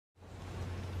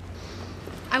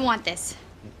want this.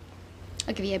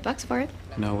 I'll give you $8 for it.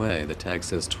 No way, the tag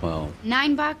says 12.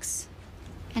 $9,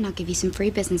 and I'll give you some free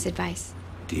business advice.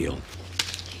 Deal.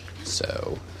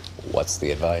 So, what's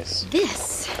the advice?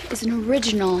 This is an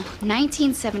original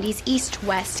 1970s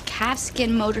East-West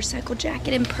calfskin motorcycle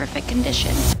jacket in perfect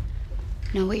condition.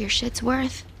 Know what your shit's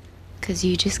worth? 'Cause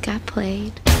you just got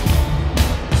played.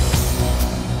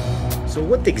 So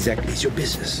what exactly is your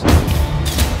business?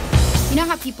 You know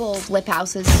how people flip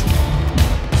houses?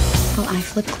 Well, I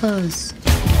flip clothes.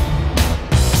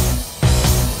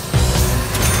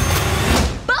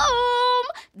 Boom!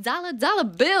 Dollar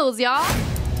bills, y'all.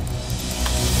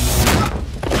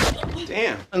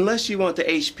 Damn. Unless you want the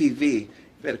HPV, you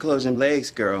better close them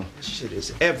legs, girl. This shit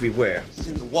is everywhere. It's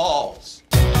in the walls.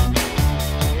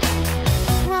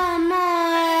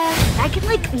 I can,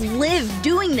 like, live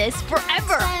doing this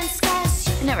forever.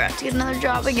 I never have to get another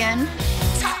job again.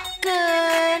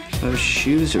 Those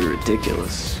shoes are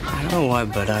ridiculous. I don't know why,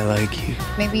 but I like you.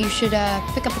 Maybe you should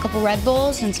pick up a couple Red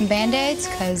Bulls and some Band-Aids,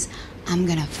 because I'm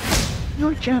gonna...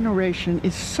 Your generation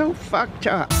is so fucked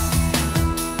up.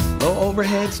 Low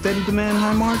overhead, steady demand,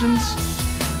 high margins.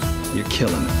 You're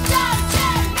killing it.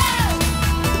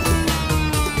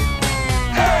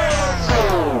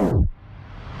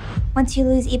 Once you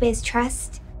lose eBay's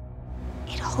trust,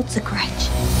 it holds a grudge.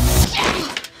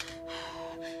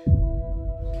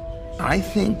 I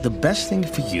think the best thing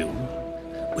for you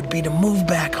would be to move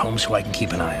back home so I can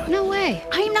keep an eye on you. No way.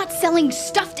 I am not selling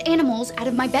stuffed animals out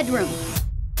of my bedroom.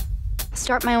 I'll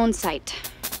start my own site.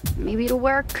 Maybe it'll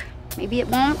work, maybe it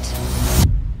won't,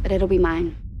 but it'll be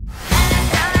mine.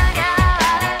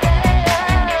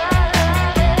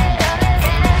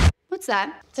 What's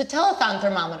that? It's a telethon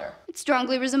thermometer. It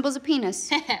strongly resembles a penis.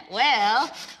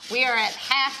 Well, we are at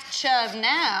half chub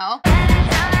now.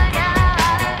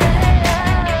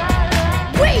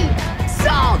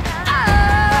 Sold!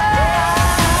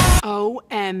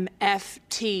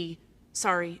 OMFT.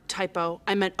 Sorry, typo.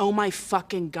 I meant oh my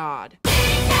fucking God.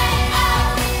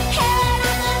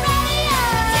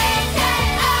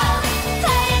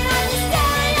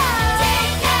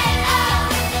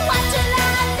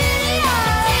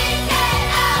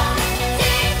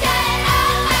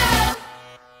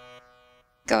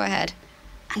 Go ahead.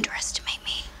 Underestimate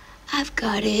me. I've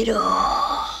got it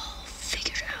all.